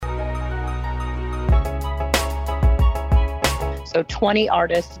So 20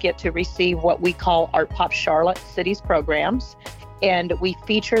 artists get to receive what we call ArtPop Charlotte Cities programs. And we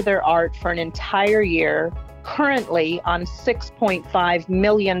feature their art for an entire year, currently on $6.5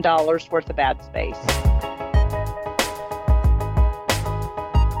 million worth of ad space.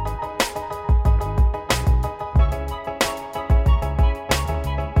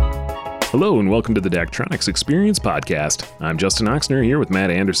 Hello and welcome to the Daktronics Experience Podcast. I'm Justin Oxner here with Matt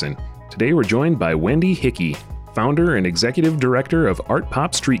Anderson. Today we're joined by Wendy Hickey, founder and executive director of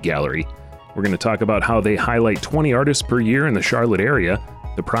ArtPop Street Gallery. We're going to talk about how they highlight 20 artists per year in the Charlotte area,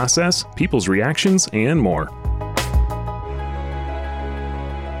 the process, people's reactions, and more.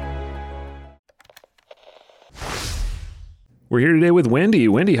 We're here today with Wendy.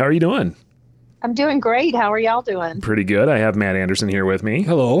 Wendy, how are you doing? I'm doing great. How are y'all doing? Pretty good. I have Matt Anderson here with me.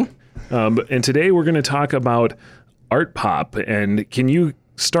 Hello. And today we're going to talk about ArtPop. And can you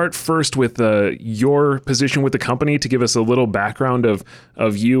start first with your position with the company to give us a little background of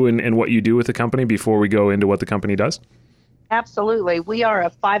you and what you do with the company before we go into what the company does? Absolutely. We are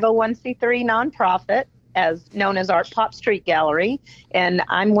a 501c3 nonprofit known as ArtPop Street Gallery. And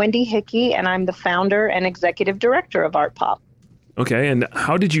I'm Wendy Hickey, and I'm the founder and executive director of ArtPop. Okay. And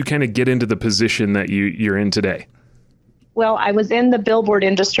how did you kind of get into the position that you're in today? Well, I was in the billboard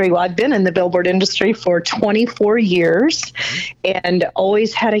industry. Well, I've been in the billboard industry for 24 years and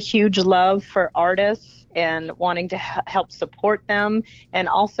always had a huge love for artists and wanting to help support them, and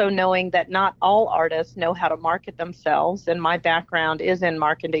also knowing that not all artists know how to market themselves. And my background is in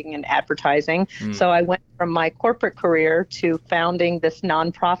marketing and advertising. So I went from my corporate career to founding this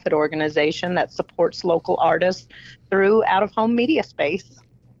nonprofit organization that supports local artists through out-of-home media space.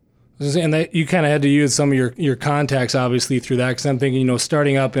 And that you kind of had to use some of your contacts, obviously, through that. Because I'm thinking,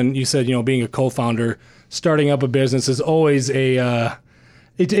 starting up, and you said, being a co-founder, starting up a business is always a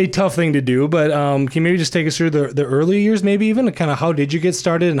tough thing to do. But can you maybe just take us through the early years, maybe even kind of how did you get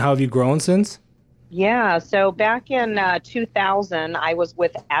started and how have you grown since? Yeah, so back in 2000, I was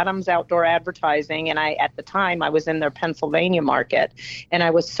with Adams Outdoor Advertising, and at the time I was in their Pennsylvania market, and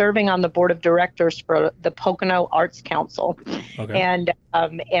I was serving on the board of directors for the Pocono Arts Council, and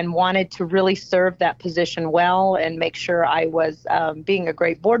wanted to really serve that position well and make sure I was being a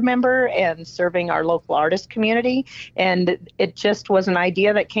great board member and serving our local artist community. And it just was an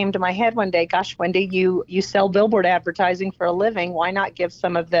idea that came to my head one day. Gosh, Wendy, you sell billboard advertising for a living. Why not give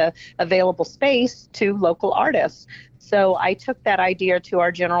some of the available space to local artists? So I took that idea to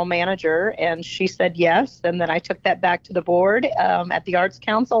our general manager, and she said yes. And then I took that back to the board at the Arts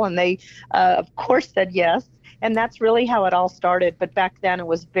Council, and they, of course, said yes. And that's really how it all started. But back then it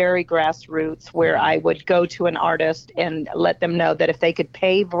was very grassroots, where I would go to an artist and let them know that if they could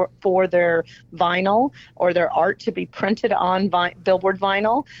pay for their vinyl or their art to be printed on billboard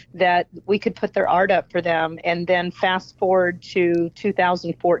vinyl, that we could put their art up for them. And then fast forward to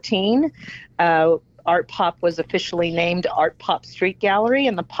 2014, ArtPop was officially named ArtPop Street Gallery,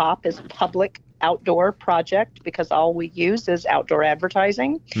 and the pop is public outdoor project because all we use is outdoor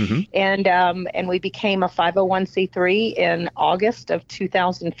advertising. And we became a 501c3 in August of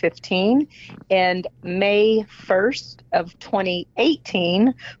 2015, and May 1st of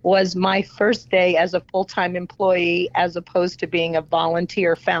 2018 was my first day as a full-time employee, as opposed to being a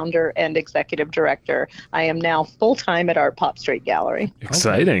volunteer founder and executive director. I am now full-time at ArtPop Street Gallery.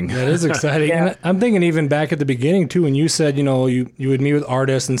 Exciting. Okay. That is exciting. Yeah. And I'm thinking even back at the beginning too, when you said, you would meet with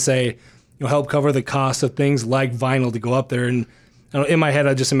artists and say, help cover the cost of things like vinyl to go up there. And in my head,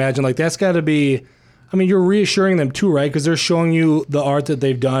 I just imagine that's got to be, you're reassuring them too, right? Because they're showing you the art that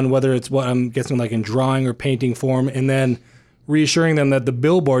they've done, whether it's what I'm guessing like in drawing or painting form, and then reassuring them that the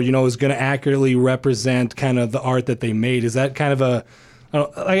billboard, is going to accurately represent kind of the art that they made. Is that kind of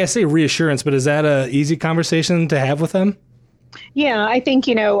like I say reassurance, but is that a easy conversation to have with them? Yeah, I think,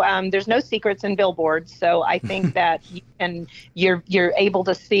 there's no secrets in billboards. So I think that you're able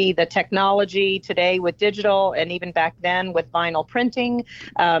to see the technology today with digital, and even back then with vinyl printing,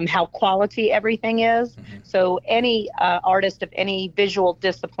 how quality everything is. So any artist of any visual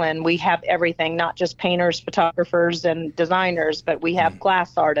discipline, we have everything, not just painters, photographers, and designers, but we have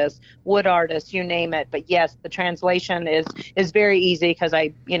glass artists, wood artists, you name it. But yes, the translation is very easy because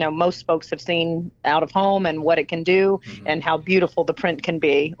most folks have seen out of home and what it can do and how beautiful the print can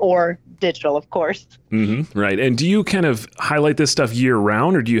be, or digital, of course. Right. And do you kind of highlight this stuff year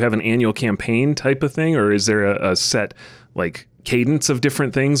round, or do you have an annual campaign type of thing, or is there a set cadence of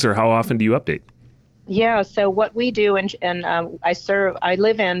different things, or how often do you update? Yeah, so what we do, and I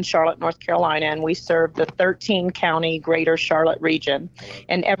live in Charlotte, North Carolina, and we serve the 13 county greater Charlotte region.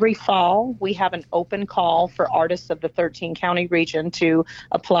 And every fall, we have an open call for artists of the 13 county region to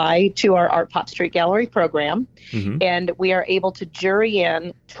apply to our ArtPop Street Gallery program. Mm-hmm. And we are able to jury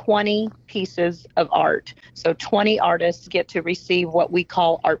in 20 pieces of art. So 20 artists get to receive what we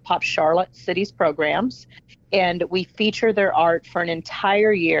call ArtPop Charlotte Cities programs. And we feature their art for an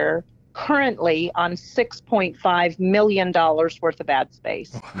entire year, currently on $6.5 million worth of ad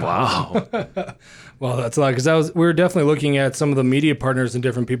space. Wow. Well, that's a lot, because we were definitely looking at some of the media partners and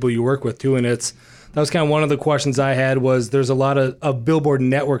different people you work with too, and that was kind of one of the questions I had. Was there's a lot of billboard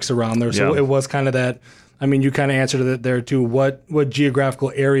networks around there, so It was kind of that. I mean, you kind of answered it there too. What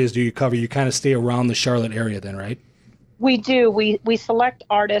geographical areas do you cover? You kind of stay around the Charlotte area then, right? We do. We select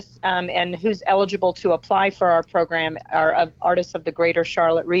artists and who's eligible to apply for our program are artists of the greater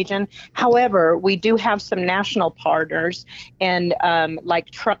Charlotte region. However, we do have some national partners and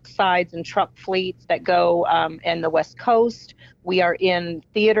like truck sides and truck fleets that go in the West Coast. We are in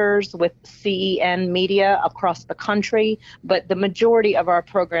theaters with CEN Media across the country, but the majority of our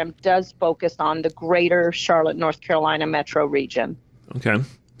program does focus on the greater Charlotte, North Carolina metro region. Okay.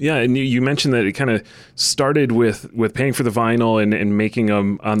 Yeah, and you mentioned that it kind of started with paying for the vinyl and making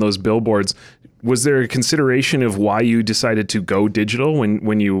them on those billboards. Was there a consideration of why you decided to go digital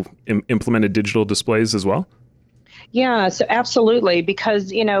when you implemented digital displays as well? Yeah, so absolutely,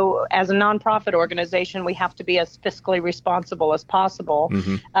 because, as a nonprofit organization, we have to be as fiscally responsible as possible.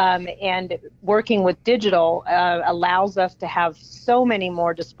 Mm-hmm. And working with digital allows us to have so many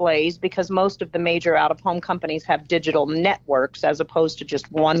more displays, because most of the major out-of-home companies have digital networks as opposed to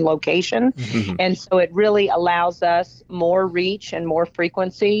just one location. Mm-hmm. And so it really allows us more reach and more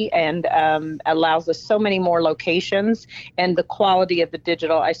frequency, and allows us so many more locations. And the quality of the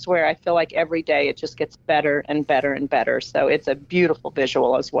digital, I swear, I feel like every day it just gets better and better and better. So it's a beautiful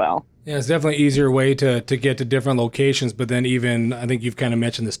visual as well. Yeah, it's definitely an easier way to get to different locations. But then even, I think you've kind of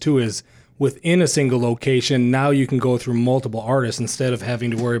mentioned this too, is within a single location, now you can go through multiple artists instead of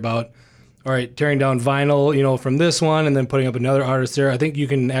having to worry about, all right, tearing down vinyl, from this one and then putting up another artist there. I think you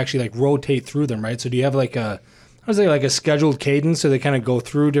can actually rotate through them, right? So do you have like a scheduled cadence so they kind of go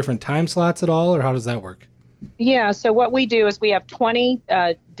through different time slots at all, or how does that work? Yeah, so what we do is we have 20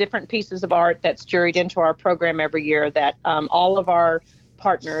 different pieces of art that's juried into our program every year that all of our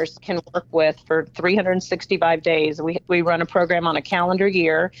partners can work with for 365 days. We run a program on a calendar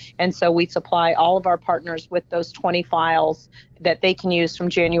year, and so we supply all of our partners with those 20 files that they can use from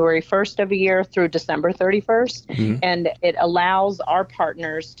January 1st of a year through December 31st. Mm-hmm. And it allows our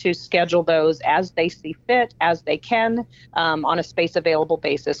partners to schedule those as they see fit, as they can, on a space available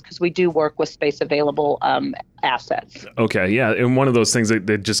basis, because we do work with space available assets. Okay, yeah. And one of those things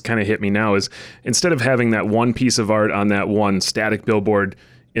that just kind of hit me now is, instead of having that one piece of art on that one static billboard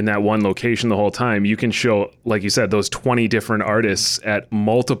in that one location the whole time, you can show, like you said, those 20 different artists at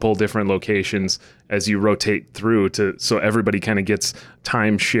multiple different locations as you rotate through, so everybody kind of gets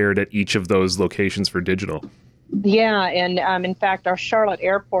time shared at each of those locations for digital. Yeah, and in fact, our Charlotte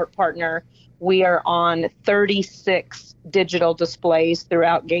Airport partner, we are on 36 digital displays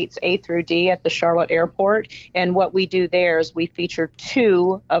throughout gates A through D at the Charlotte Airport. And what we do there is we feature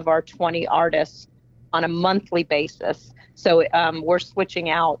 2 of our 20 artists on a monthly basis. So we're switching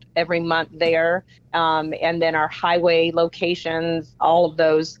out every month there. And then our highway locations, all of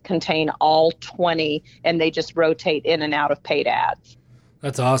those contain all 20, and they just rotate in and out of paid ads.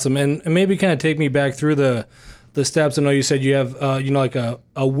 That's awesome. And maybe kind of take me back through the steps. I know you said you have, like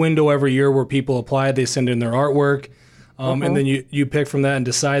a window every year where people apply, they send in their artwork. And then you pick from that and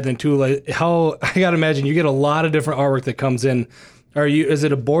decide then too, like how, I got to imagine you get a lot of different artwork that comes in. Is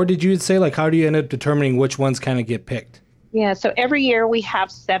it a board, did you say? Like, how do you end up determining which ones kind of get picked? Yeah, so every year we have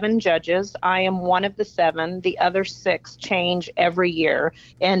 7 judges. I am one of the 7. The other 6 change every year,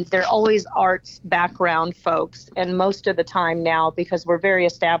 and they're always arts background folks. And most of the time now, because we're very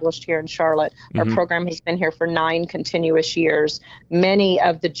established here in Charlotte, our program has been here for 9 continuous years. Many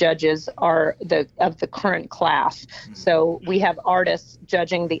of the judges are of the current class. So we have artists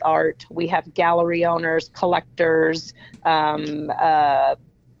judging the art. We have gallery owners, collectors,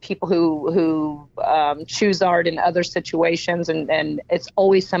 people who choose art in other situations, and it's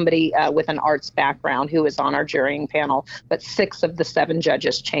always somebody with an arts background who is on our jurying panel. But 6 of the 7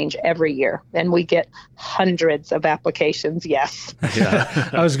 judges change every year, and we get hundreds of applications. Yes.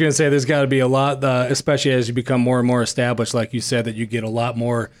 Yeah, I was going to say there's got to be a lot, especially as you become more and more established, like you said, that you get a lot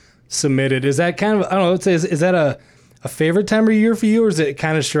more submitted. Is that kind of, I don't know, let's say, is that a favorite time of year for you, or is it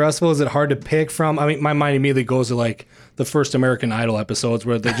kind of stressful? Is it hard to pick from? I mean, my mind immediately goes to like the first American Idol episodes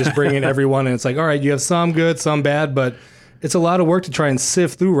where they just bring in everyone and it's like, all right, you have some good, some bad, but it's a lot of work to try and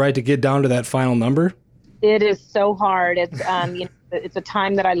sift through, right, to get down to that final number. It is so hard. It's it's a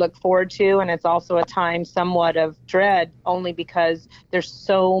time that I look forward to, and it's also a time somewhat of dread, only because there's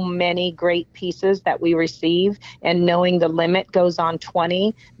so many great pieces that we receive, and knowing the limit goes on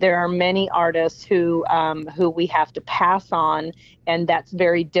 20, there are many artists who we have to pass on, and that's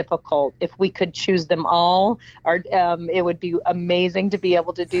very difficult. If we could choose them all, it would be amazing to be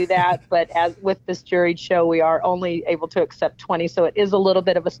able to do that. But as with this juried show, we are only able to accept 20, so it is a little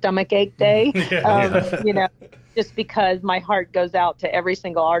bit of a stomachache day. Just because my heart goes out to every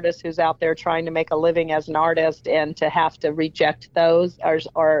single artist who's out there trying to make a living as an artist, and to have to reject those,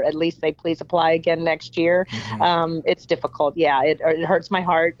 or at least say, please apply again next year. It's difficult. Yeah, it hurts my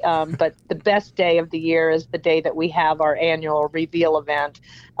heart. But the best day of the year is the day that we have our annual reveal event,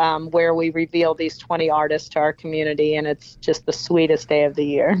 where we reveal these 20 artists to our community, and it's just the sweetest day of the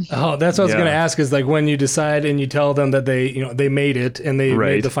year. Oh, that's what I was going to ask, is like when you decide and you tell them that they made it and they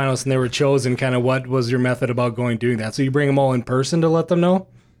made the finalists and they were chosen, kind of what was your method about doing that? So you bring them all in person to let them know?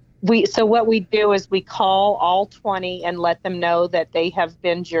 So what we do is we call all 20 and let them know that they have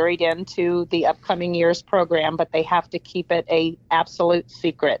been juried into the upcoming year's program, but they have to keep it a absolute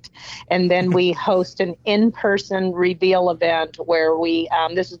secret. And then we host an in-person reveal event where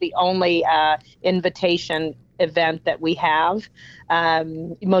this is the only invitation event that we have.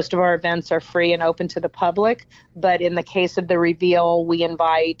 Most of our events are free and open to the public, but in the case of the reveal, we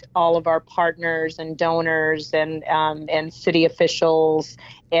invite all of our partners and donors and city officials,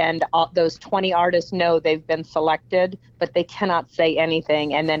 and those 20 artists know they've been selected, but they cannot say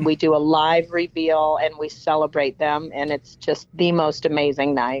anything. And then we do a live reveal and we celebrate them, and it's just the most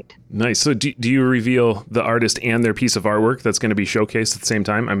amazing night. Nice. So do you reveal the artist and their piece of artwork that's going to be showcased at the same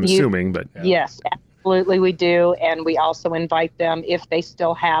time? I'm assuming, but yes. Absolutely, we do, and we also invite them, if they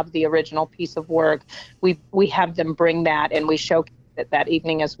still have the original piece of work, we have them bring that, and we showcase it that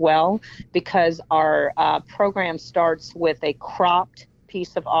evening as well, because our program starts with a cropped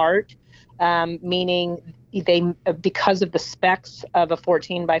piece of art, meaning because of the specs of a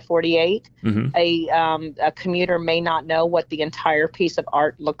 14 by 48, a commuter may not know what the entire piece of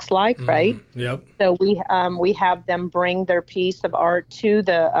art looks like, right? Yep. So we have them bring their piece of art to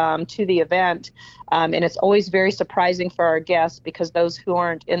the event, and it's always very surprising for our guests, because those who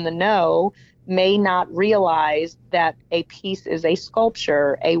aren't in the know may not realize that a piece is a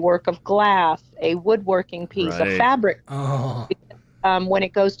sculpture, a work of glass, a woodworking piece, a fabric. Oh. When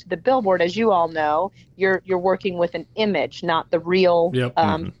it goes to the billboard, as you all know, you're working with an image, not the real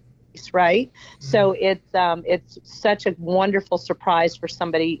piece, right? So it's such a wonderful surprise for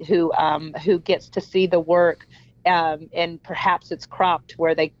somebody who gets to see the work, and perhaps it's cropped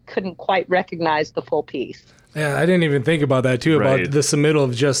where they couldn't quite recognize the full piece. Yeah, I didn't even think about that too, about the submittal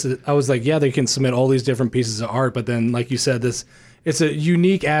of just, I was like, yeah, they can submit all these different pieces of art, but then like you said, it's a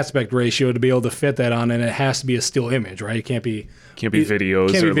unique aspect ratio to be able to fit that on, and it has to be a still image, right? It can't be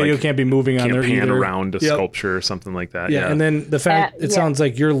videos. Can't be video, can't be moving on there either. Can't pan around a sculpture or something like that. Yeah, and then the fact, it sounds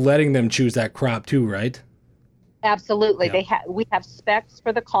like you're letting them choose that crop too, right? Absolutely. We have specs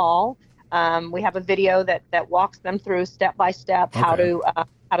for the call. We have a video that walks them through step by step how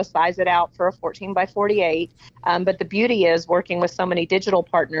to size it out for a 14 by 48. But the beauty is, working with so many digital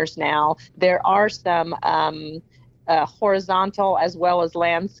partners now, there are some horizontal as well as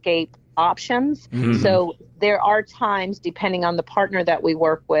landscape options. So there are times, depending on the partner that we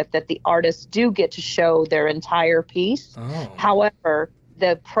work with, that the artists do get to show their entire piece. However,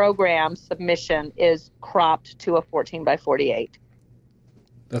 the program submission is cropped to a 14 by 48.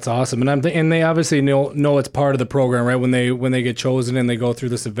 That's awesome. And they obviously know it's part of the program, right? When they get chosen and they go through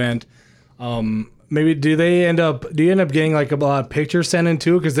this event, maybe do you end up getting like a lot of pictures sent in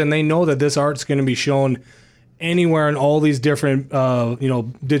too? Because then they know that this art's going to be shown anywhere in all these different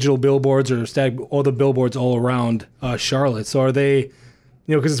digital billboards or all the billboards all around Charlotte. So are they,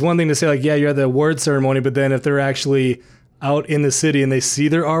 because it's one thing to say like, yeah, you're at the award ceremony, but then if they're actually out in the city and they see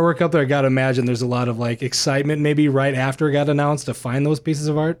their artwork up there, I got to imagine there's a lot of like excitement maybe right after it got announced to find those pieces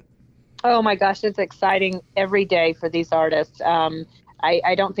of art. Oh my gosh, it's exciting every day for these artists.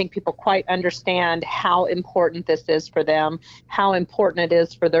 I don't think people quite understand how important this is for them, how important it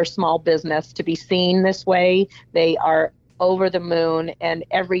is for their small business to be seen this way. They are over the moon, and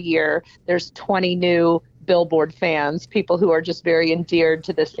every year there's 20 new Billboard fans, people who are just very endeared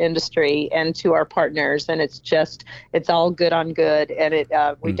to this industry and to our partners, and it's all good on good. And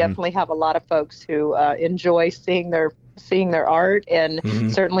we definitely have a lot of folks who enjoy seeing their seeing their art, and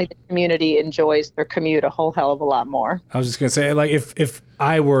certainly the community enjoys their commute a whole hell of a lot more. I was just gonna say, like, if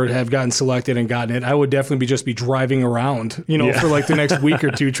I were to have gotten selected and gotten it, I would definitely just be driving around, for like the next week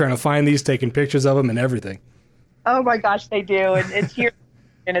or two, trying to find these, taking pictures of them and everything. Oh my gosh, they do, and it's here.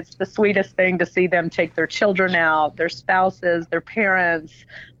 And it's the sweetest thing to see them take their children out, their spouses, their parents.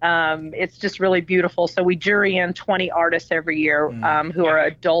 It's just really beautiful. So we jury in 20 artists every year who are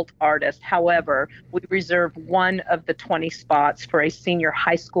adult artists. However, we reserve one of the 20 spots for a senior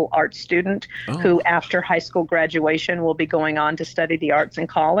high school art student who, after high school graduation, will be going on to study the arts in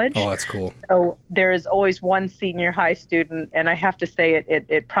college. Oh, that's cool. So there is always one senior high student, and I have to say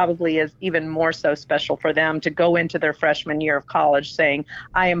it probably is even more so special for them to go into their freshman year of college saying,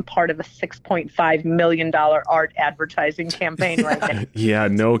 I am part of a $6.5 million art advertising campaign right now. Yeah,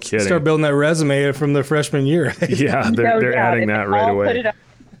 no kidding. Start building that resume from their freshman year. Yeah, they're adding that right away.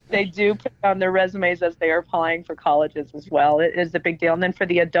 They do put it on their resumes as they are applying for colleges as well. It is a big deal. And then for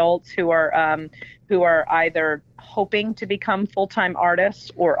the adults who are either hoping to become full-time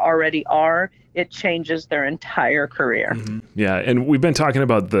artists or already are, it changes their entire career. Yeah, and we've been talking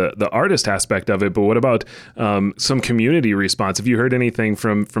about the artist aspect of it, but what about some community response? Have you heard anything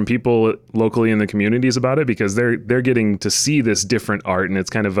from people locally in the communities about it? Because they're getting to see this different art, and it's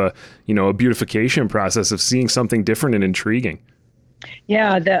kind of a beautification process of seeing something different and intriguing.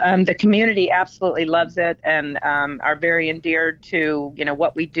 Yeah, the community absolutely loves it and are very endeared to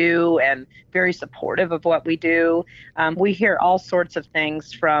what we do and very supportive of what we do. We hear all sorts of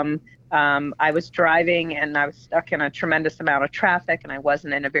things from. I was driving and I was stuck in a tremendous amount of traffic and I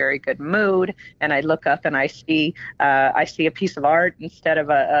wasn't in a very good mood. And I look up and I see a piece of art instead of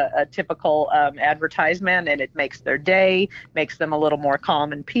a typical advertisement, and it makes their day, makes them a little more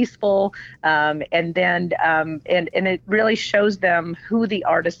calm and peaceful. And it really shows them who the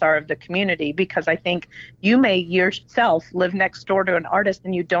artists are of the community, because I think you may yourself live next door to an artist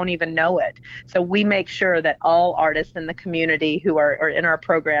and you don't even know it. So we make sure that all artists in the community who are in our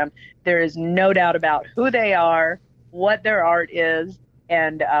program, there is no doubt about who they are, what their art is,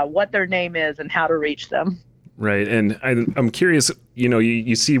 and what their name is, and how to reach them. Right. And I'm curious,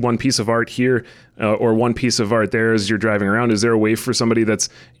 you see one piece of art here or one piece of art there as you're driving around. Is there a way for somebody that's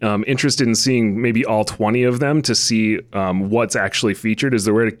interested in seeing maybe all 20 of them to see what's actually featured? Is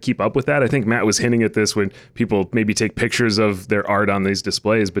there a way to keep up with that? I think Matt was hinting at this when people maybe take pictures of their art on these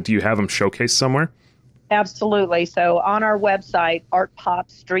displays, but do you have them showcased somewhere? Absolutely. So on our website,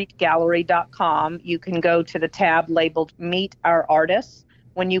 artpopstreetgallery.com, you can go to the tab labeled Meet Our Artists.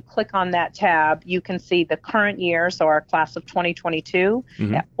 When you click on that tab, you can see the current year, so our class of 2022,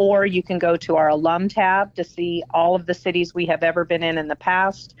 or you can go to our alum tab to see all of the cities we have ever been in the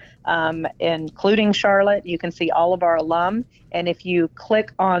past, including Charlotte. You can see all of our alum. And if you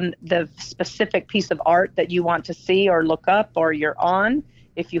click on the specific piece of art that you want to see or look up or you're on,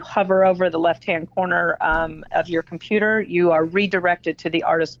 if you hover over the left-hand corner of your computer, you are redirected to the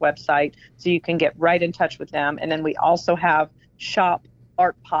artist's website, so you can get right in touch with them. And then we also have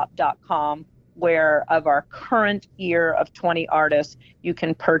shopartpop.com, where of our current year of 20 artists, you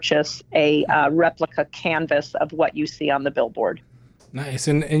can purchase a replica canvas of what you see on the billboard. Nice.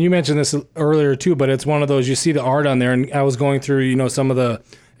 And you mentioned this earlier too, but it's one of those, you see the art on there, and I was going through, some of the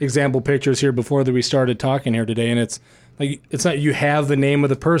example pictures here before that we started talking here today, and it's not, you have the name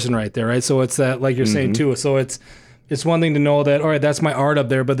of the person right there, right? So it's that, like you're saying too. So it's one thing to know that, all right, that's my art up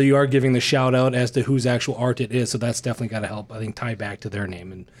there, but that you are giving the shout out as to whose actual art it is. So that's definitely got to help, I think, tie back to their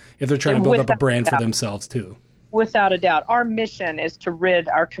name, and if they're trying to build up a brand for themselves too. Without a doubt. Our mission is to rid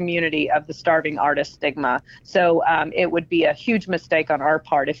our community of the starving artist stigma. So it would be a huge mistake on our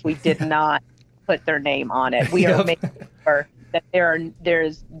part if we did not put their name on it. We are making sure that they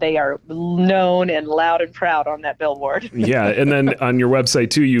are known and loud and proud on that billboard. Yeah, and then on your website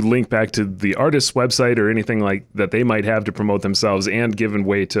too, you link back to the artist's website or anything like that they might have to promote themselves, and give a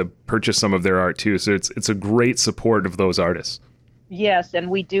way to purchase some of their art too. So it's a great support of those artists. Yes, and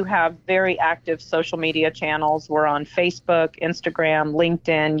we do have very active social media channels. We're on Facebook, Instagram,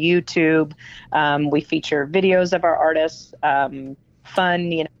 LinkedIn, YouTube. We feature videos of our artists,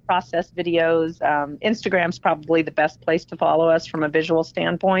 fun, process videos. Instagram's probably the best place to follow us from a visual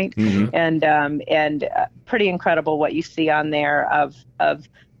standpoint, and pretty incredible what you see on there.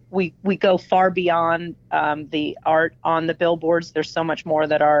 We go far beyond the art on the billboards. There's so much more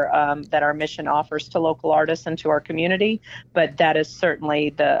that our mission offers to local artists and to our community, but that is certainly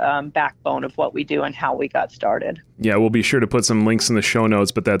the backbone of what we do and how we got started. Yeah, we'll be sure to put some links in the show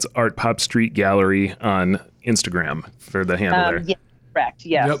notes, but that's ArtPop Street Gallery on Instagram for the handle there. Yeah. Correct.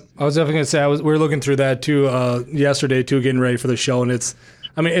 Yes. Yep. I was definitely going to say we were looking through that too yesterday too, getting ready for the show, and it's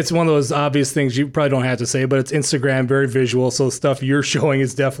I mean, it's one of those obvious things you probably don't have to say, but it's Instagram, very visual. So stuff you're showing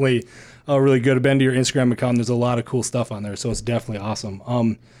is definitely really good. I've been to your Instagram account. And there's a lot of cool stuff on there. So it's definitely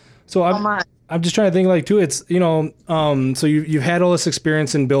awesome. So I'm just trying to think like too, it's, so you've had all this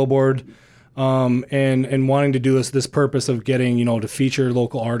experience in Billboard and wanting to do this purpose of getting, to feature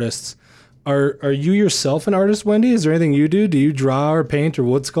local artists. Are you yourself an artist, Wendy? Is there anything you do? Do you draw or paint or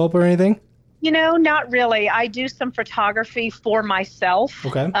wood sculpt or anything? Not really. I do some photography for myself.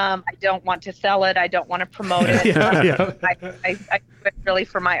 Okay. I don't want to sell it. I don't want to promote it. Yeah. I do it really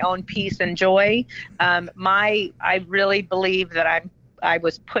for my own peace and joy. I really believe that I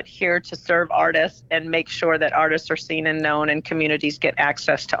was put here to serve artists and make sure that artists are seen and known and communities get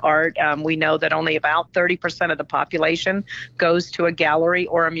access to art. We know that only about 30% of the population goes to a gallery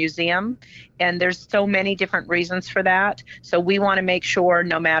or a museum, and there's so many different reasons for that. So we want to make sure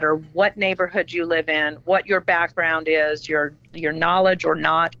no matter what neighborhood you live in, what your background is, your knowledge or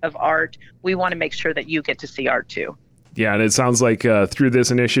not of art, we want to make sure that you get to see art too. Yeah, and it sounds like through this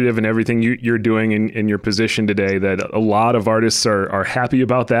initiative and everything you're doing in your position today, that a lot of artists are happy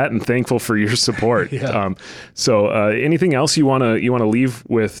about that and thankful for your support. Yeah. So anything else you want to leave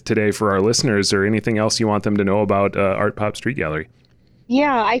with today for our listeners, or anything else you want them to know about ArtPop Street Gallery?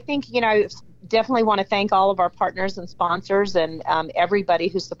 Yeah, I think, definitely want to thank all of our partners and sponsors and everybody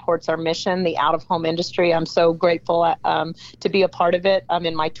who supports our mission, the out-of-home industry. I'm so grateful to be a part of it. I'm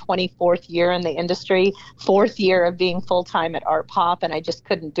in my 24th year in the industry, 4th year of being full-time at ArtPop, and I just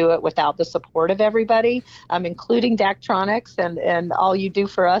couldn't do it without the support of everybody, including Daktronics and all you do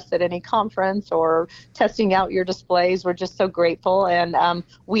for us at any conference or testing out your displays. We're just so grateful, and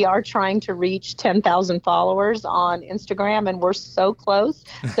we are trying to reach 10,000 followers on Instagram, and we're so close.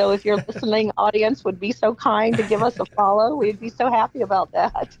 So if you're listening, audience would be so kind to give us a follow. We'd be so happy about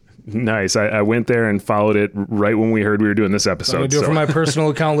that. Nice. I went there and followed it right when we heard we were doing this episode. I'm going to do it for my personal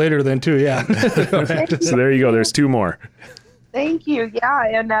account later then too, yeah. So there you go. There's 2 more. Thank you. Yeah,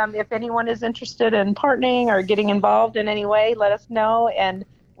 and if anyone is interested in partnering or getting involved in any way, let us know, and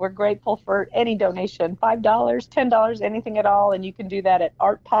we're grateful for any donation, $5, $10, anything at all, and you can do that at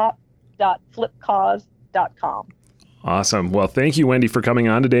artpop.flipcause.com. Awesome. Well, thank you, Wendy, for coming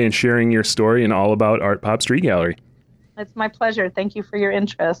on today and sharing your story and all about ArtPop Street Gallery. It's my pleasure. Thank you for your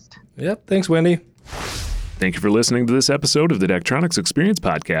interest. Yep. Thanks, Wendy. Thank you for listening to this episode of the Daktronics Experience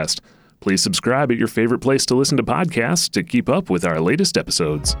Podcast. Please subscribe at your favorite place to listen to podcasts to keep up with our latest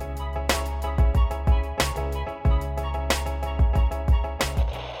episodes.